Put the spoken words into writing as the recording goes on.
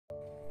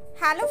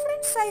Hello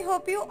friends, I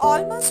hope you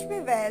all must be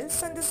well.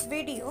 So in this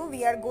video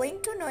we are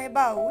going to know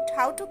about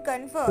how to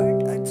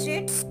convert a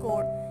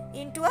z-score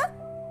into a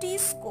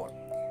t-score.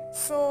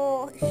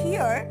 So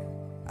here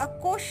a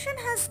question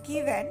has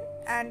given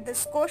and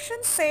this question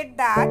said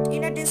that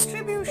in a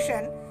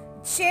distribution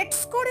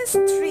z-score is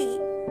 3,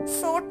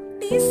 so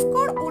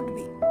t-score would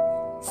be.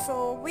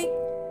 So we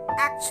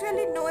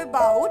actually know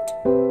about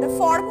the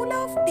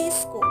formula of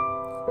t-score,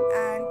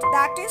 and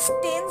that is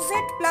 10z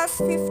plus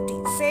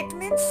 50. Z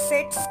means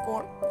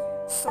z-score.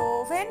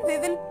 So when we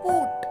will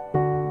put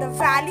the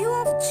value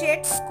of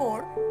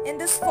z-score in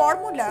this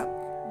formula,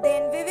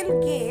 then we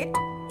will get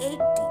 80,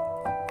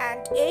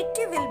 and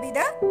 80 will be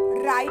the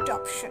right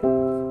option.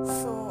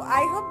 So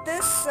I hope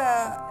this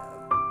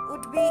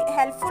would be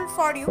helpful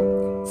for you.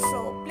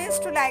 So please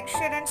to like,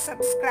 share and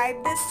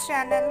subscribe this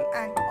channel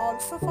and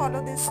also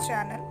follow this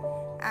channel.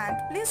 And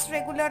please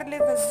regularly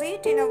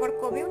visit in our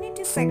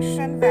community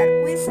section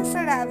where quizzes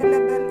are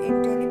available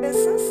in daily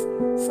basis.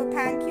 So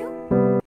thank you.